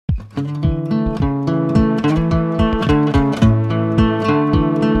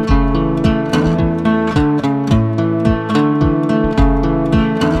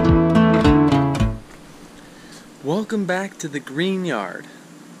to the green yard.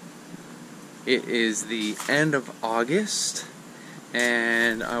 It is the end of August,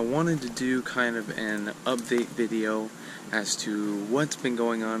 and I wanted to do kind of an update video as to what's been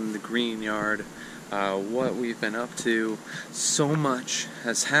going on in the green yard, what we've been up to. So much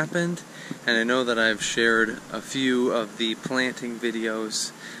has happened, and I know that I've shared a few of the planting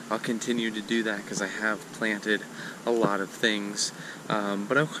videos. I'll continue to do that because I have planted a lot of things,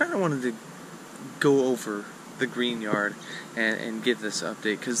 but I kind of wanted to go over the green yard and give this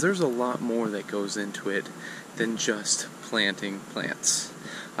update because there's a lot more that goes into it than just planting plants.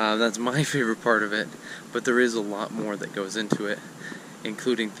 That's my favorite part of it, but there is a lot more that goes into it,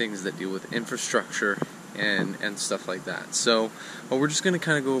 including things that deal with infrastructure and stuff like that. So we're just going to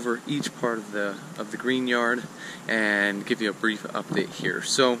kind of go over each part of the green yard and give you a brief update here.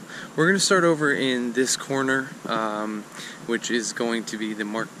 So we're going to start over in this corner, which is going to be the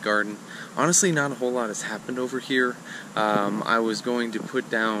market garden. Honestly, not a whole lot has happened over here. I was going to put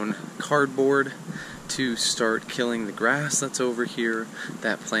down cardboard to start killing the grass that's over here.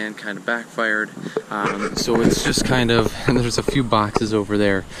 That plan kind of backfired. So it's just kind of, and there's a few boxes over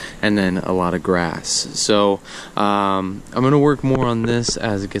there and then a lot of grass. So I'm going to work more on this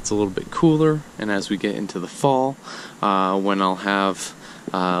as it gets a little bit cooler and as we get into the fall, when I'll have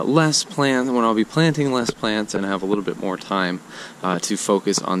less plants, when I'll be planting less plants and have a little bit more time to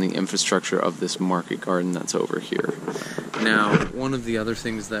focus on the infrastructure of this market garden that's over here. Now, one of the other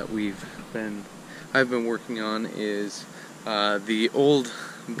things that I've been working on is the old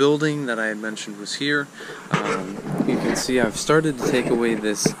building that I had mentioned was here. You can see I've started to take away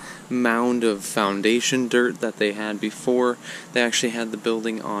this mound of foundation dirt that they had before. They actually had the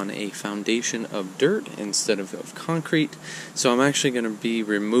building on a foundation of dirt instead of concrete. So I'm actually going to be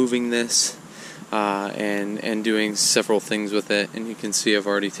removing this and doing several things with it. And you can see I've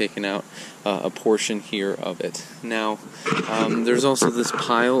already taken out a portion here of it. Now, there's also this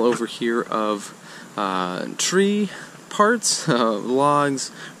pile over here of tree parts,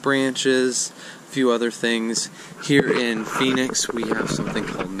 logs, branches, a few other things. Here in Phoenix we have something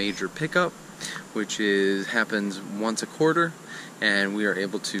called major pickup, which happens once a quarter, and we are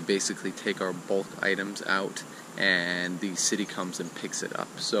able to basically take our bulk items out and the city comes and picks it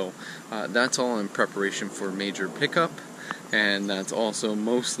up. So that's all in preparation for major pickup, and that's also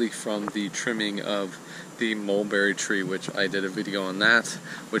mostly from the trimming of the mulberry tree, which I did a video on that,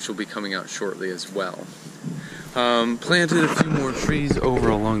 which will be coming out shortly as well. Planted a few more trees over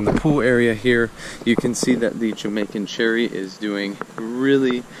along the pool area here. You can see that the Jamaican cherry is doing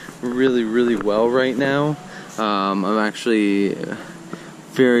really well right now. I'm actually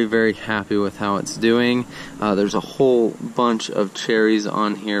very happy with how it's doing. There's a whole bunch of cherries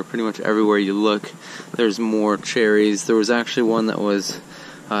on here. Pretty much everywhere you look there's more cherries. There was actually one that was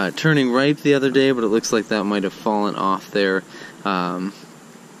turning ripe the other day, but it looks like that might have fallen off there.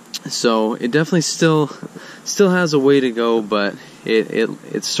 So it definitely still has a way to go, but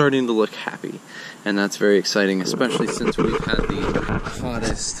it's starting to look happy, and that's very exciting, especially since we've had the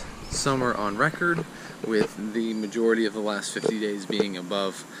hottest summer on record, with the majority of the last 50 days being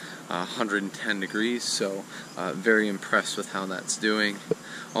above 110 degrees. So very impressed with how that's doing.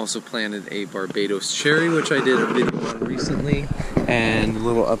 Also planted a Barbados Cherry, which I did a video on recently, and a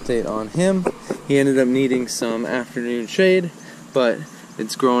little update on him. He ended up needing some afternoon shade, but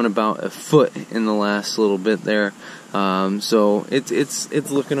it's grown about a foot in the last little bit there. So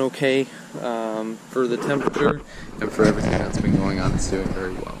it's looking okay for the temperature and for everything that's been going on. It's doing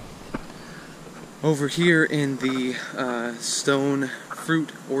very well. Over here in the stone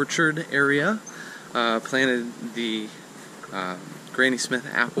fruit orchard area, planted the Granny Smith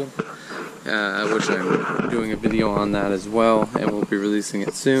apple, which I'm doing a video on that as well, and we'll be releasing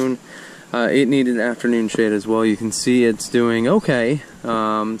it soon. It needed afternoon shade as well. You can see it's doing okay.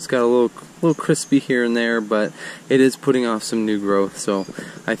 It's got a little crispy here and there, but it is putting off some new growth, so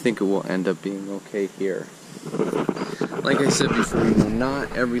I think it will end up being okay here. Like I said before,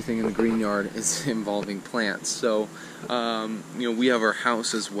 not everything in the green yard is involving plants. So, we have our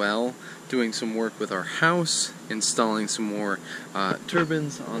house as well, doing some work with our house, installing some more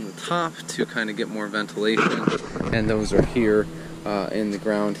turbines on the top to kind of get more ventilation, and those are here in the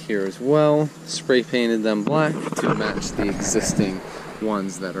ground here as well. Spray painted them black to match the existing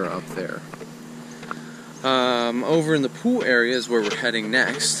ones that are up there. Over in the pool area is where we're heading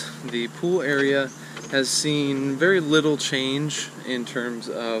next. The pool area has seen very little change in terms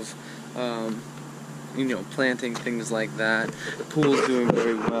of planting, things like that. The pool's doing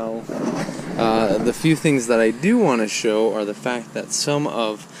very well. The few things that I do want to show are the fact that some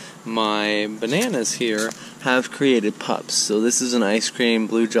of my bananas here have created pups. So this is an ice cream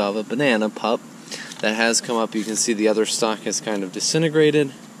blue java banana pup. that has come up. You can see the other stalk has kind of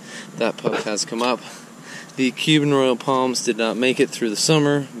disintegrated. That pup has come up. The Cuban Royal Palms did not make it through the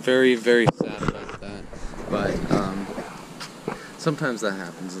summer. Very, very sad about that. But sometimes that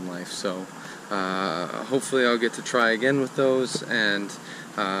happens in life. So hopefully I'll get to try again with those and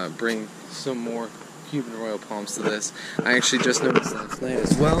bring some more Cuban Royal Palms to this. I actually just noticed last night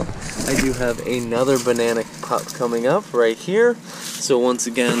as well, I do have another banana pup coming up right here. So once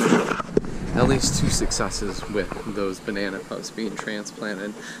again, at least 2 successes with those banana pups being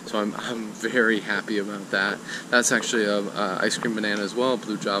transplanted. So I'm very happy about that. That's actually a ice cream banana as well,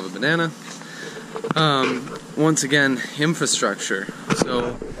 blue Java banana. Once again, infrastructure.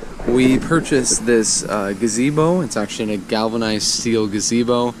 So we purchased this gazebo. It's actually a galvanized steel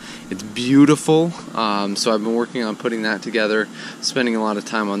gazebo. It's beautiful. So I've been working on putting that together, spending a lot of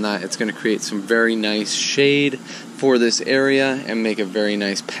time on that. It's going to create some very nice shade for this area and make a very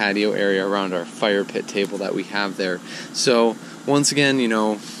nice patio area around our fire pit table that we have there. So once again, you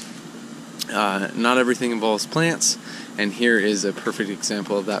know, not everything involves plants, and here is a perfect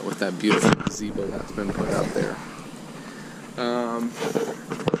example of that with that beautiful gazebo that's been put up there.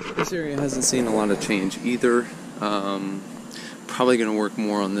 This area hasn't seen a lot of change either. Probably going to work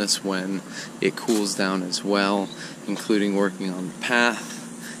more on this when it cools down as well, including working on the path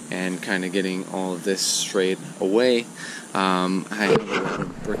and kind of getting all of this straight away. I have a lot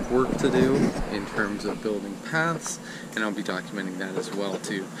of brickwork to do in terms of building paths, and I'll be documenting that as well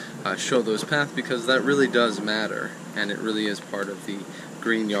to show those paths, because that really does matter, and it really is part of the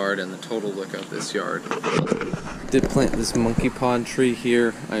green yard and the total look of this yard. Did plant this monkey pod tree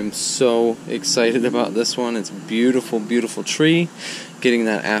here. I'm so excited about this one. It's a beautiful, beautiful tree, getting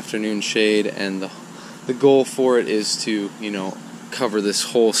that afternoon shade, and the goal for it is to, you know, cover this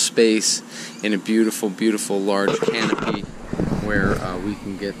whole space in a beautiful, beautiful large canopy where we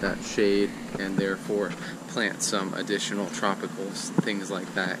can get that shade and therefore plant some additional tropicals, things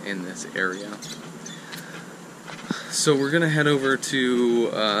like that in this area. So we're going to head over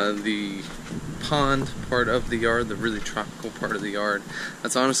to the pond part of the yard, the really tropical part of the yard.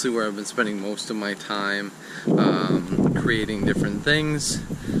 That's honestly where I've been spending most of my time creating different things.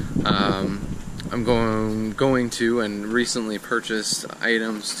 I'm going to and recently purchased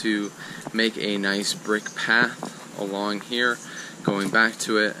items to make a nice brick path along here, going back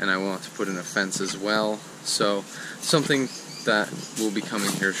to it, and I want to put in a fence as well. So something that will be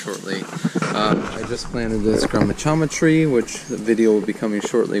coming here shortly. I just planted this Grumichama tree, which the video will be coming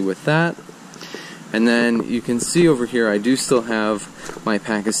shortly with that. And then you can see over here I do still have my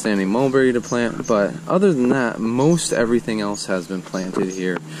Pakistani Mulberry to plant, but other than that, most everything else has been planted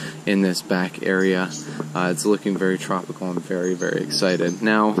here in this back area. It's looking very tropical. I'm very, very excited.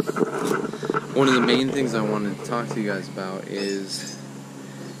 Now, one of the main things I wanted to talk to you guys about is,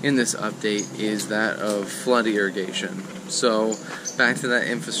 in this update, is that of flood irrigation. So, back to that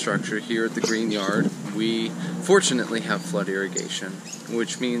infrastructure here at the Green Yard, we fortunately have flood irrigation,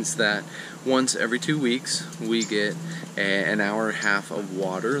 which means that once every 2 weeks we get an hour and a half of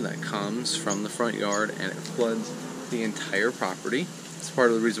water that comes from the front yard, and it floods the entire property. It's part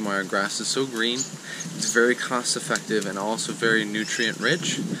of the reason why our grass is so green. It's very cost effective and also very nutrient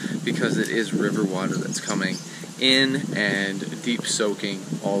rich, because it is river water that's coming in and deep soaking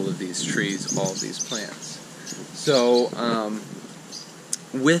all of these trees, all of these plants. So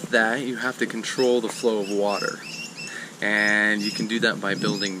with that, you have to control the flow of water, and you can do that by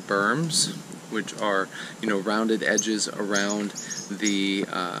building berms, which are, you know, rounded edges around the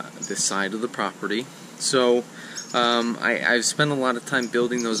side of the property. So I've spent a lot of time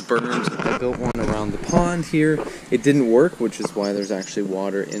building those berms. I built one around the pond here. It didn't work, which is why there's actually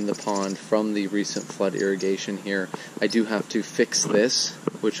water in the pond from the recent flood irrigation here. I do have to fix this,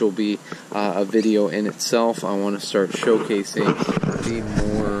 which will be a video in itself. I want to start showcasing the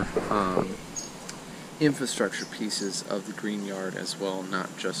more infrastructure pieces of the green yard as well,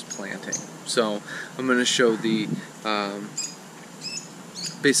 not just planting. So I'm going to show the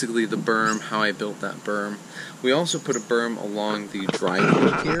basically the berm, how I built that berm. We also put a berm along the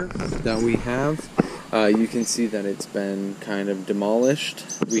driveway here that we have. You can see that it's been kind of demolished.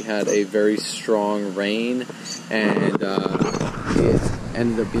 We had a very strong rain, and it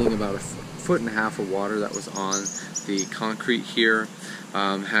ended up being about 1.5 foot of water that was on the concrete here.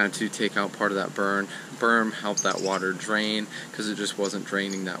 Had to take out part of that berm, help that water drain, because it just wasn't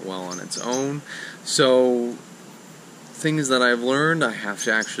draining that well on its own. So things that I've learned, I have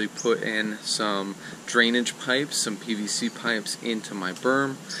to actually put in some drainage pipes, some PVC pipes into my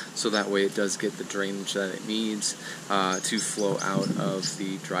berm, so that way it does get the drainage that it needs to flow out of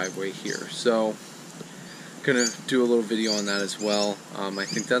the driveway here. So gonna do a little video on that as well. I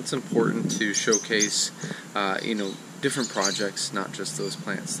think that's important to showcase, different projects, not just those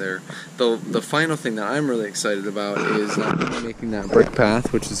plants there. The final thing that I'm really excited about is making that brick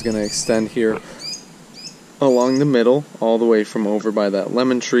path, which is going to extend here along the middle, all the way from over by that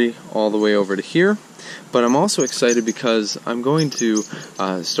lemon tree, all the way over to here. But I'm also excited because I'm going to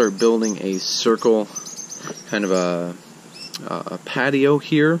start building a circle, kind of a patio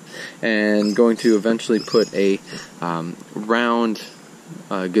here, and going to eventually put a round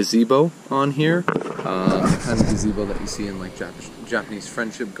gazebo on here, the kind of gazebo that you see in like Japanese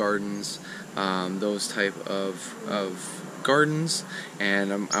friendship gardens, those type of gardens,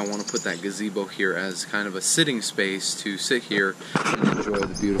 and I want to put that gazebo here as kind of a sitting space to sit here and enjoy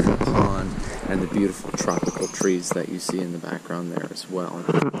the beautiful pond and the beautiful tropical trees that you see in the background there as well.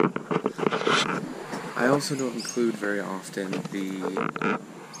 I also don't include very often the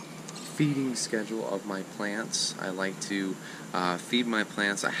feeding schedule of my plants. I like to feed my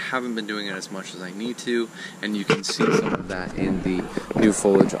plants. I haven't been doing it as much as I need to, and you can see some of that in the new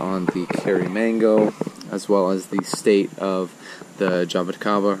foliage on the Kerry Mango, as well as the state of the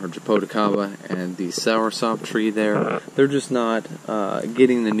Jaboticaba or Jaboticaba and the soursop tree there. They're just not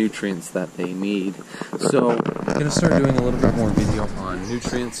getting the nutrients that they need. So I'm going to start doing a little bit more video on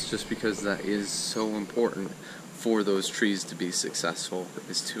nutrients, just because that is so important for those trees to be successful,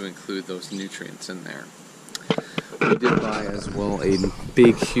 is to include those nutrients in there. We did buy as well a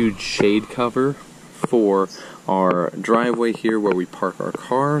big huge shade cover for our driveway here where we park our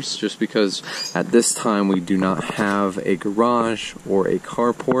cars, just because at this time we do not have a garage or a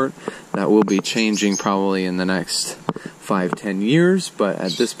carport. That will be changing probably in the next 5-10 years, but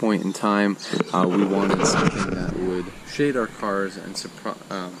at this point in time we wanted something that would shade our cars and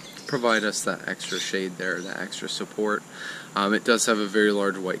provide us that extra shade there, that extra support. It does have a very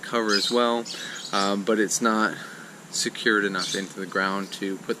large white cover as well, but it's not secured enough into the ground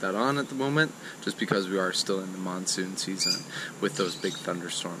to put that on at the moment, just because we are still in the monsoon season with those big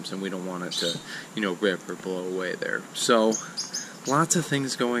thunderstorms, and we don't want it to, rip or blow away there. So lots of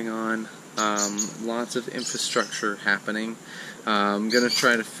things going on, lots of infrastructure happening. I'm going to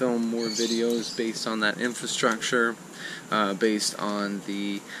try to film more videos based on that infrastructure, based on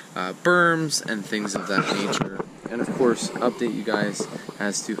the berms and things of that nature. And of course, update you guys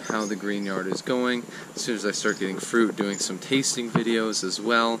as to how the green yard is going as soon as I start getting fruit, doing some tasting videos as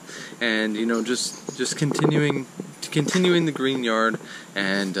well, and just continuing the green yard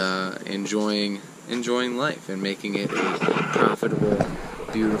and enjoying life and making it a profitable,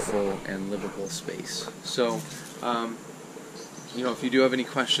 beautiful, and livable space. So, if you do have any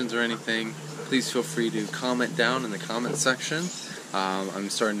questions or anything, please feel free to comment down in the comment section. I'm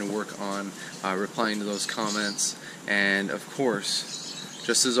starting to work on replying to those comments, and of course,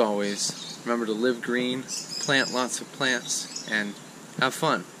 just as always, remember to live green, plant lots of plants, and have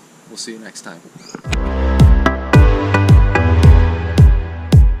fun. We'll see you next time.